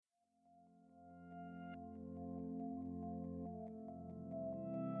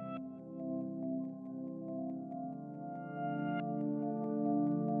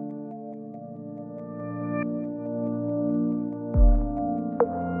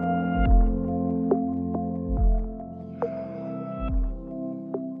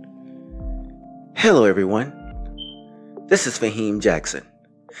Hello, everyone. This is Fahim Jackson,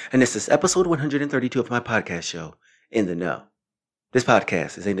 and this is episode 132 of my podcast show, In the Know. This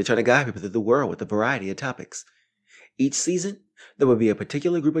podcast is aimed at trying to guide people through the world with a variety of topics. Each season, there will be a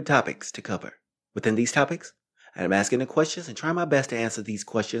particular group of topics to cover. Within these topics, I am asking the questions and trying my best to answer these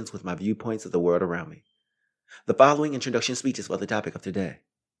questions with my viewpoints of the world around me. The following introduction speech is for the topic of today.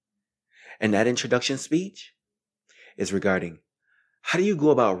 And that introduction speech is regarding how do you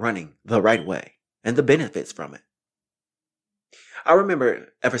go about running the right way and the benefits from it. I remember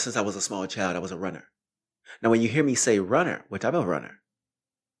ever since I was a small child, I was a runner. Now, when you hear me say runner, what type of runner?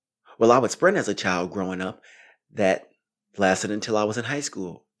 Well, I would sprint as a child growing up. That lasted until I was in high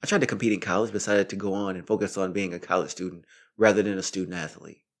school. I tried to compete in college, decided to go on and focus on being a college student rather than a student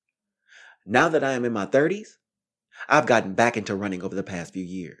athlete. Now that I am in my 30s, I've gotten back into running over the past few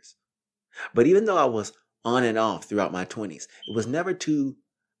years. But even though I was on and off throughout my 20s, it was never too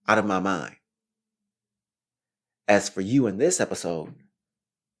out of my mind. As for you in this episode,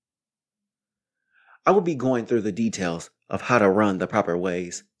 I will be going through the details of how to run the proper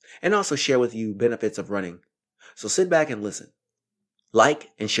ways and also share with you benefits of running. So sit back and listen, like,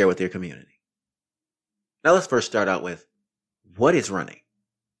 and share with your community. Now let's first start out with, what is running?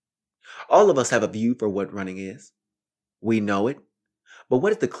 All of us have a view for what running is. We know it, but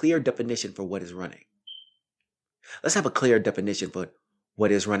what is the clear definition for what is running? Let's have a clear definition for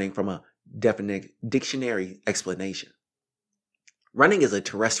what is running from a definite dictionary explanation. Running is a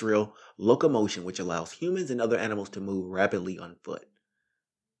terrestrial locomotion which allows humans and other animals to move rapidly on foot.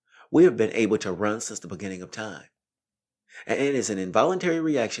 We have been able to run since the beginning of time, and it is an involuntary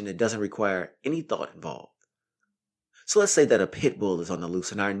reaction that doesn't require any thought involved. So let's say that a pit bull is on the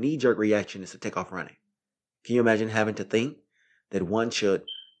loose and our knee-jerk reaction is to take off running. Can you imagine having to think that one should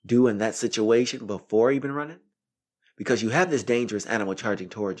do in that situation before even running? Because you have this dangerous animal charging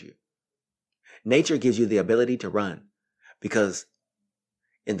towards you. Nature gives you the ability to run because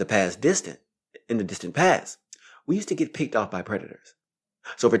in the distant past, we used to get picked off by predators.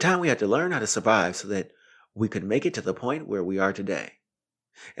 So over time, we had to learn how to survive so that we could make it to the point where we are today.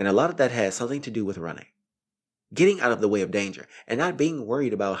 And a lot of that has something to do with running. Getting out of the way of danger and not being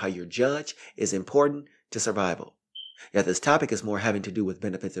worried about how you're judged is important to survival. Yet this topic is more having to do with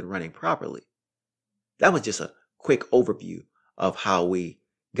benefits in running properly. That was just a quick overview of how we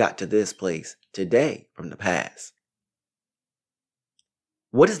got to this place today from the past.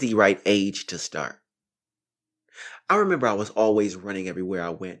 What is the right age to start? I remember I was always running everywhere I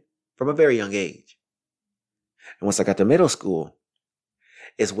went from a very young age. And once I got to middle school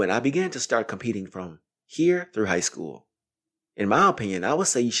is when I began to start competing from here through high school. In my opinion, I would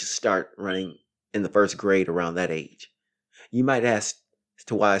say you should start running in the first grade around that age. You might ask as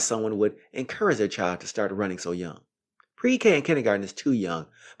to why someone would encourage their child to start running so young. Pre-K and kindergarten is too young,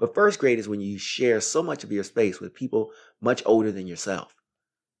 but first grade is when you share so much of your space with people much older than yourself.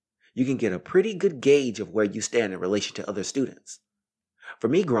 You can get a pretty good gauge of where you stand in relation to other students. For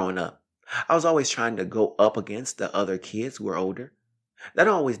me growing up, I was always trying to go up against the other kids who were older. That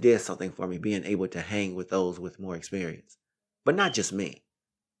always did something for me, being able to hang with those with more experience. But not just me.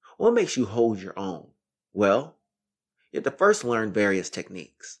 What makes you hold your own? Well, you have to first learn various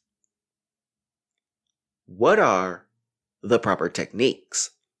techniques. What are the proper techniques?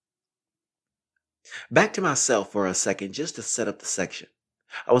 Back to myself for a second just to set up the section.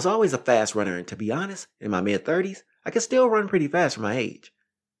 I was always a fast runner, and to be honest, in my mid-30s, I could still run pretty fast for my age.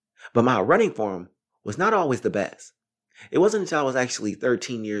 But my running form was not always the best. It wasn't until I was actually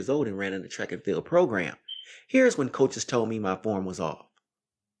 13 years old and ran in the track and field program. Here's when coaches told me my form was off.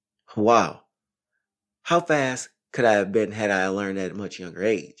 Wow. How fast could I have been had I learned at a much younger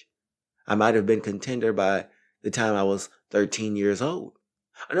age? I might have been contender by the time I was 13 years old.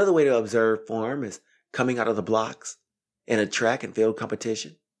 Another way to observe form is coming out of the blocks in a track and field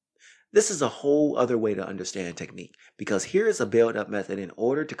competition. This is a whole other way to understand technique, because here is a build-up method in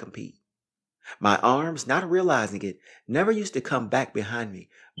order to compete. My arms, not realizing it, never used to come back behind me,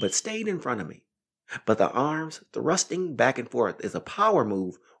 but stayed in front of me. But the arms thrusting back and forth is a power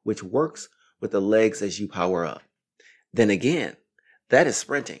move which works with the legs as you power up. Then again, that is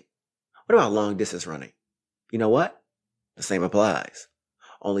sprinting. What about long distance running? You know what? The same applies.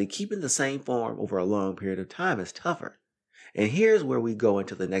 Only keeping the same form over a long period of time is tougher. And here's where we go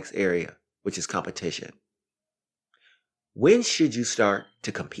into the next area, which is competition. When should you start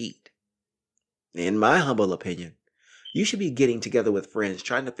to compete? In my humble opinion, you should be getting together with friends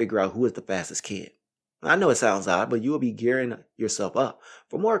trying to figure out who is the fastest kid. I know it sounds odd, but you will be gearing yourself up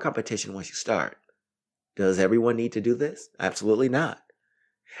for more competition once you start. Does everyone need to do this? Absolutely not.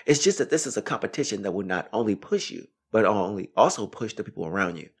 It's just that this is a competition that will not only push you, but also push the people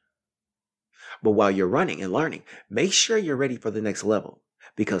around you. But while you're running and learning, make sure you're ready for the next level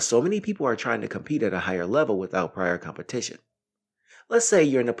because so many people are trying to compete at a higher level without prior competition. Let's say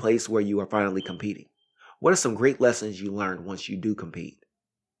you're in a place where you are finally competing. What are some great lessons you learned once you do compete?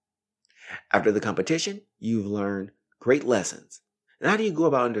 After the competition, you've learned great lessons. And how do you go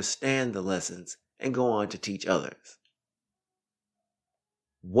about understand the lessons and go on to teach others?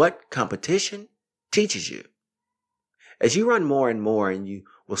 What competition teaches you? As you run more and more, and you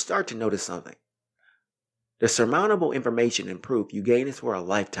will start to notice something. The surmountable information and proof you gain is for a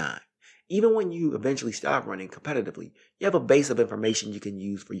lifetime. Even when you eventually stop running competitively, you have a base of information you can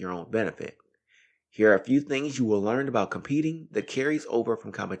use for your own benefit. Here are a few things you will learn about competing that carries over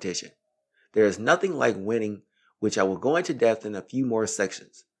from competition. There is nothing like winning, which I will go into depth in a few more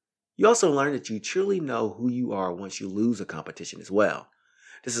sections. You also learn that you truly know who you are once you lose a competition as well.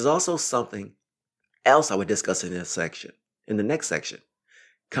 This is also something else I would discuss in the next section.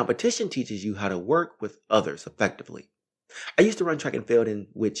 Competition teaches you how to work with others effectively. I used to run track and field in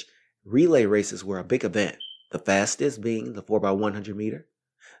which relay races were a big event, the fastest being the 4x100 meter.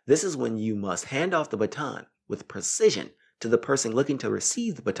 This is when you must hand off the baton with precision to the person looking to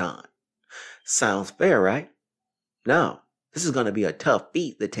receive the baton. Sounds fair, right? No, this is going to be a tough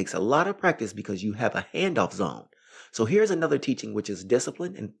feat that takes a lot of practice because you have a handoff zone. So here's another teaching, which is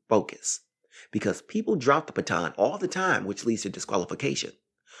discipline and focus. Because people drop the baton all the time, which leads to disqualification.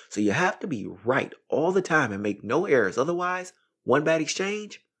 So you have to be right all the time and make no errors. Otherwise, one bad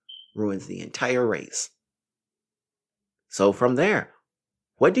exchange ruins the entire race. So from there,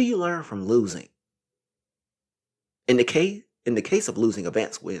 what do you learn from losing? In the case of losing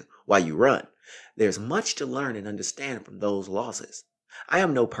events while you run, there's much to learn and understand from those losses. I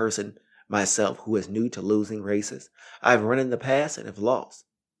am no person myself who is new to losing races. I've run in the past and have lost.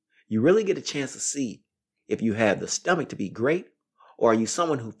 You really get a chance to see if you have the stomach to be great, or are you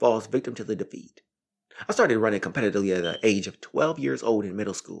someone who falls victim to the defeat. I started running competitively at the age of 12 years old in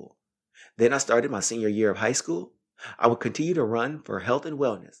middle school. Then I started my senior year of high school. I would continue to run for health and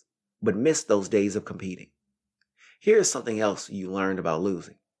wellness, but missed those days of competing. Here's something else you learned about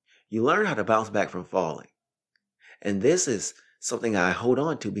losing. You learn how to bounce back from falling. And this is something I hold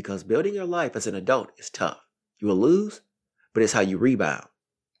on to because building your life as an adult is tough. You will lose, but it's how you rebound.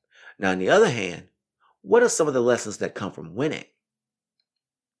 Now, on the other hand, what are some of the lessons that come from winning?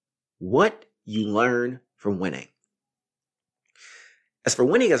 What you learn from winning. As for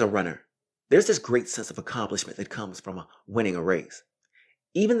winning as a runner, there's this great sense of accomplishment that comes from winning a race.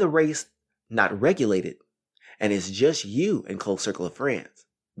 Even the race not regulated and it's just you and close circle of friends.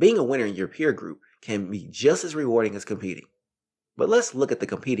 Being a winner in your peer group can be just as rewarding as competing. But let's look at the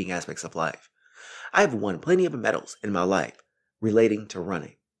competing aspects of life. I've won plenty of medals in my life relating to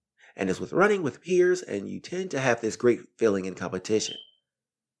running. And it's with running with peers, and you tend to have this great feeling in competition.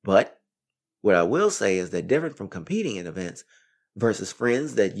 But what I will say is that different from competing in events versus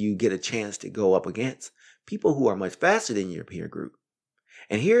friends that you get a chance to go up against, people who are much faster than your peer group.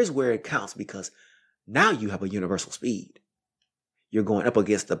 And here's where it counts because now you have a universal speed. You're going up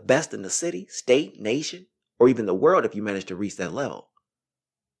against the best in the city, state, nation, or even the world if you manage to reach that level.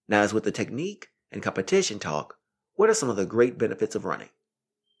 Now, as with the technique and competition talk, what are some of the great benefits of running?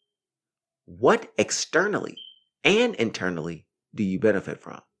 What externally and internally do you benefit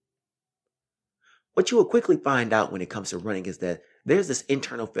from? What you will quickly find out when it comes to running is that there's this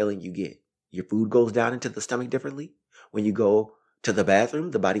internal feeling you get. Your food goes down into the stomach differently. When you go to the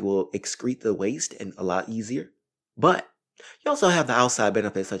bathroom, the body will excrete the waste and a lot easier. But you also have the outside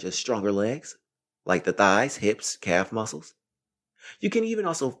benefits such as stronger legs, like the thighs, hips, calf muscles. You can even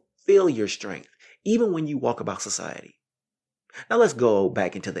also feel your strength, even when you walk about society. Now let's go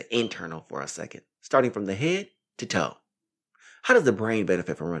back into the internal for a second, starting from the head to toe. How does the brain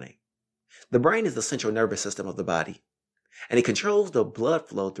benefit from running? The brain is the central nervous system of the body, and it controls the blood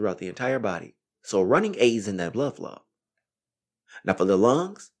flow throughout the entire body. So running aids in that blood flow. Now for the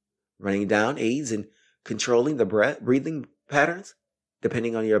lungs, running down aids in controlling the breathing patterns.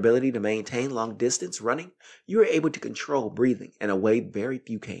 Depending on your ability to maintain long distance running, you are able to control breathing in a way very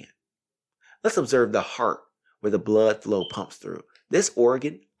few can. Let's observe the heart where the blood flow pumps through, this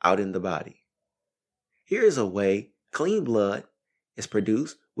organ out in the body. Here is a way clean blood is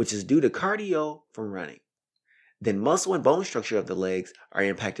produced, which is due to cardio from running. Then muscle and bone structure of the legs are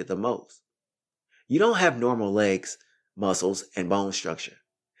impacted the most. You don't have normal legs, muscles, and bone structure.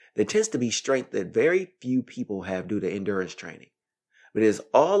 There tends to be strength that very few people have due to endurance training. But it is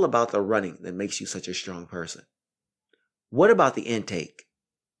all about the running that makes you such a strong person. What about the intake?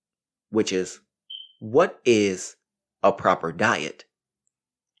 Which is, what is a proper diet?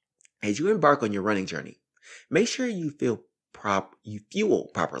 As you embark on your running journey, make sure you fuel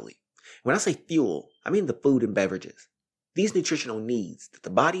properly. When I say fuel, I mean the food and beverages. These nutritional needs that the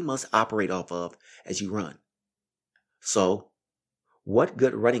body must operate off of as you run. So, what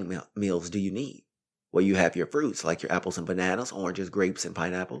good running meals do you need? Well, you have your fruits like your apples and bananas, oranges, grapes, and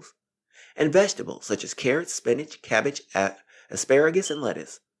pineapples, and vegetables such as carrots, spinach, cabbage, asparagus, and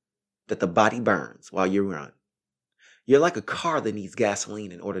lettuce that the body burns while you run. You're like a car that needs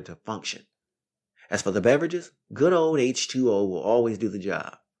gasoline in order to function. As for the beverages, good old H2O will always do the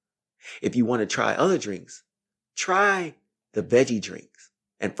job. If you want to try other drinks, try the veggie drinks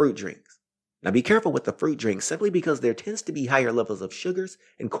and fruit drinks. Now be careful with the fruit drinks simply because there tends to be higher levels of sugars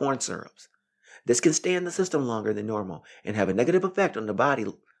and corn syrups. This can stay in the system longer than normal and have a negative effect on the body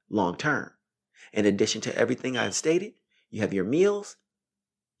long term. In addition to everything I've stated, you have your meals,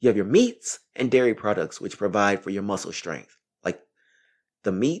 you have your meats and dairy products which provide for your muscle strength, like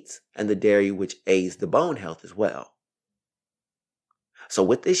the meats and the dairy which aids the bone health as well. So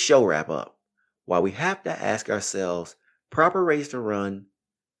with this show wrap up, while we have to ask ourselves proper race to run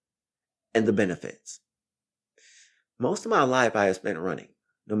and the benefits. Most of my life I have spent running,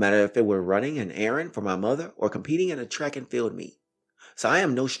 no matter if it were running an errand for my mother or competing in a track and field meet. So I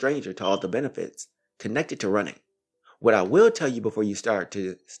am no stranger to all the benefits connected to running. What I will tell you before you start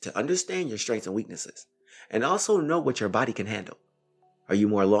is to understand your strengths and weaknesses, and also know what your body can handle. Are you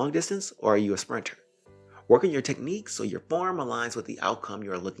more long distance or are you a sprinter? Work on your techniques so your form aligns with the outcome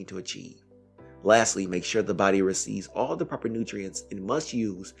you are looking to achieve. Lastly, make sure the body receives all the proper nutrients it must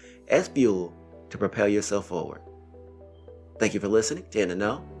use as fuel to propel yourself forward. Thank you for listening to In the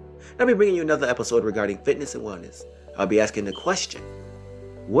Know. I'll be bringing you another episode regarding fitness and wellness. I'll be asking the question,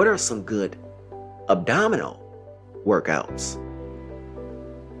 what are some good abdominal workouts?